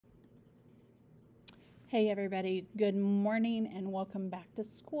Hey everybody, good morning and welcome back to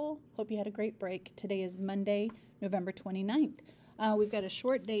school. Hope you had a great break. Today is Monday, November 29th. We've got a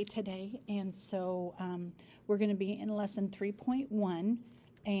short day today, and so we're going to be in lesson 3.1.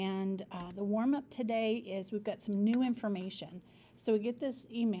 And the warm-up today is we've got some new information. So we get this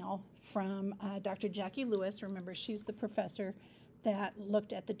email from Dr. Jackie Lewis. Remember, she's the professor that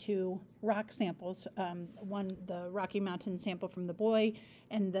looked at the two rock samples, the Rocky Mountain sample from the boy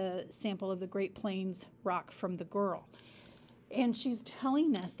and the sample of the Great Plains rock from the girl. And she's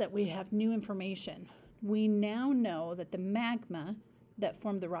telling us that we have new information. We now know that the magma that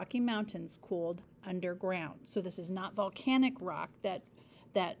formed the Rocky Mountains cooled underground. So this is not volcanic rock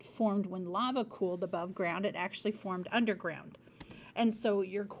that formed when lava cooled above ground. It actually formed underground. And so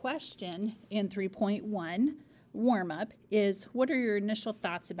your question in 3.1 warm-up is, what are your initial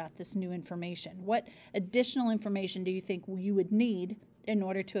thoughts about this new information? What additional information do you think you would need in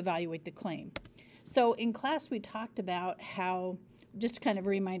order to evaluate the claim? So in class we talked about how, just kind of a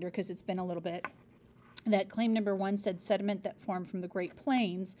reminder because it's been a little bit, that claim number 1 said sediment that formed from the Great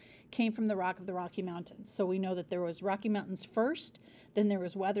Plains came from the rock of the Rocky Mountains. So we know that there was Rocky Mountains first, then there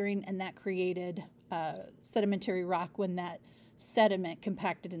was weathering, and that created sedimentary rock when that sediment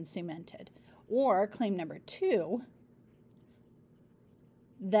compacted and cemented. Or claim number 2,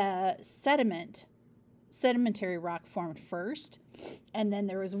 the sedimentary rock formed first, and then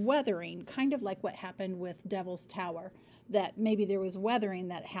there was weathering, kind of like what happened with Devil's Tower, that maybe there was weathering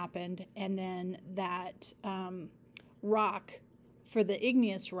that happened, and then that rock, for the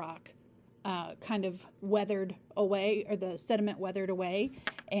igneous rock, kind of weathered away, or the sediment weathered away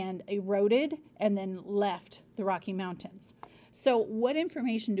and eroded and then left the Rocky Mountains. So what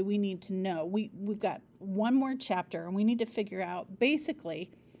information do we need to know? We've got one more chapter, and we need to figure out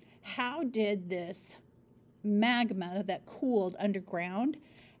basically how did this magma that cooled underground,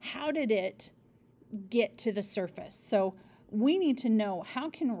 how did it get to the surface? So we need to know, how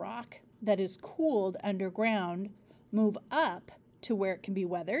can rock that is cooled underground move up to where it can be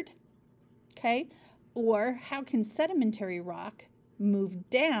weathered? Okay? Or how can sedimentary rock move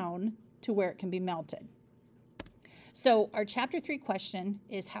down to where it can be melted? So our chapter 3 question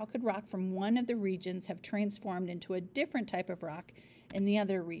is, how could rock from one of the regions have transformed into a different type of rock in the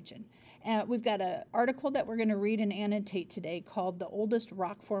other region? We've got an article that we're going to read and annotate today called The Oldest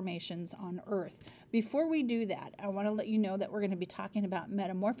Rock Formations on Earth. Before we do that, I want to let you know that we're going to be talking about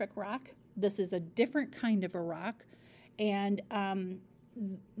metamorphic rock. This is a different kind of a rock. And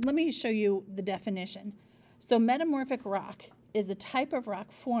let me show you the definition. So metamorphic rock is a type of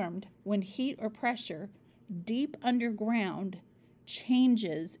rock formed when heat or pressure deep underground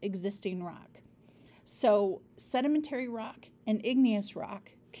changes existing rock. So sedimentary rock and igneous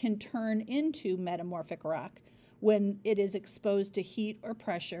rock can turn into metamorphic rock when it is exposed to heat or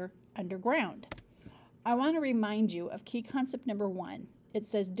pressure underground. I want to remind you of key concept number 1. It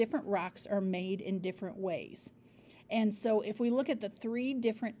says different rocks are made in different ways. And so if we look at the 3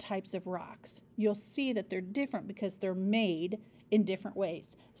 different types of rocks, you'll see that they're different because they're made in different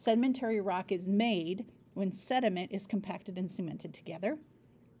ways. Sedimentary rock is made when sediment is compacted and cemented together.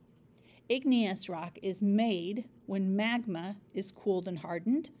 Igneous rock is made when magma is cooled and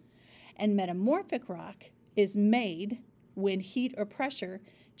hardened. And metamorphic rock is made when heat or pressure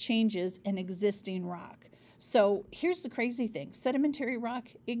changes an existing rock. So here's the crazy thing. Sedimentary rock,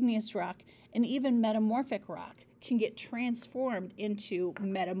 igneous rock, and even metamorphic rock can get transformed into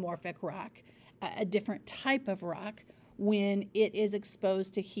metamorphic rock, a different type of rock, when it is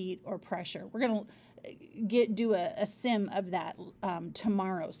exposed to heat or pressure. We're going to do a sim of that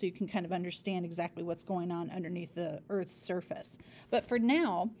tomorrow, so you can kind of understand exactly what's going on underneath the Earth's surface. But for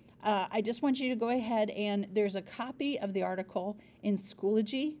now, I just want you to go ahead, and there's a copy of the article in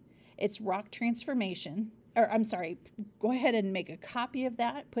Schoology. It's rock transformation, or I'm sorry, go ahead and make a copy of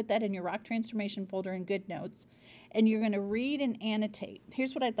that, put that in your rock transformation folder in Good Notes, and you're going to read and annotate.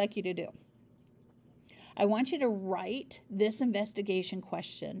 Here's what I'd like you to do. I want you to write this investigation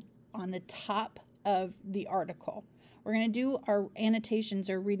question on the top of the article. We're going to do our annotations,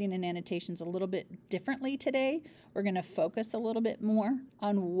 or reading and annotations, a little bit differently today. We're going to focus a little bit more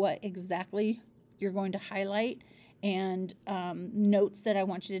on what exactly you're going to highlight, and notes that I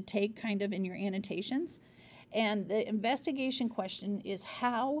want you to take kind of in your annotations. And the investigation question is,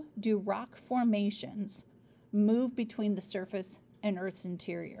 how do rock formations move between the surface and Earth's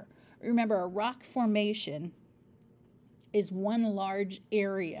interior? Remember, a rock formation is one large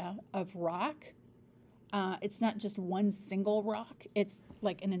area of rock. It's not just one single rock. It's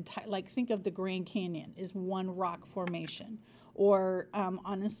like an entire, like think of the Grand Canyon is one rock formation. Or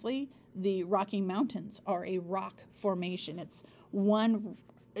honestly, the Rocky Mountains are a rock formation. It's one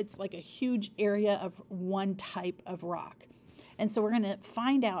it's like a huge area of one type of rock. And so we're going to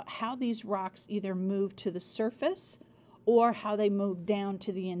find out how these rocks either move to the surface or how they move down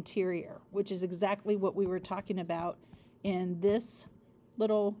to the interior, which is exactly what we were talking about in this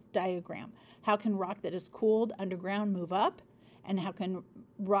little diagram. How can rock that is cooled underground move up, and how can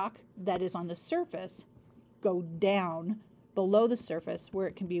rock that is on the surface go down below the surface where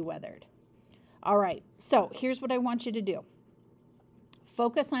it can be weathered? All right, so here's what I want you to do.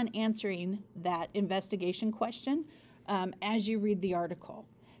 Focus on answering that investigation question as you read the article.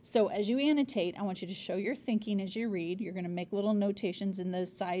 So as you annotate, I want you to show your thinking as you read. You're going to make little notations in the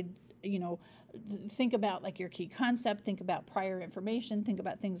side, think about like your key concept, think about prior information, think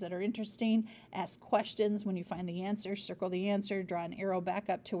about things that are interesting, ask questions. When you find the answer, circle the answer, draw an arrow back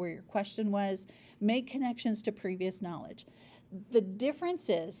up to where your question was, make connections to previous knowledge. The difference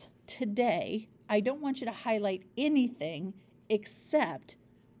is today, I don't want you to highlight anything except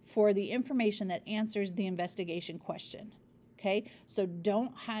for the information that answers the investigation question. Okay, so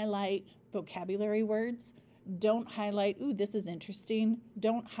don't highlight vocabulary words. Don't highlight, ooh, this is interesting.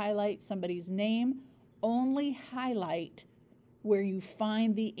 Don't highlight somebody's name. Only highlight where you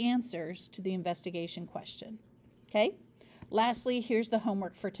find the answers to the investigation question. Okay? Lastly, here's the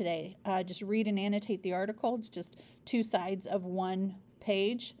homework for today. Just read and annotate the article. It's just 2 sides of 1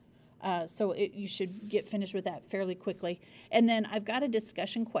 page. So you should get finished with that fairly quickly. And then I've got a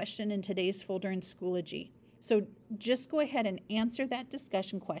discussion question in today's folder in Schoology. So just go ahead and answer that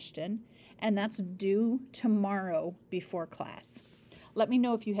discussion question, and that's due tomorrow before class. Let me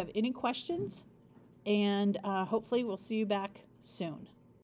know if you have any questions, and hopefully we'll see you back soon.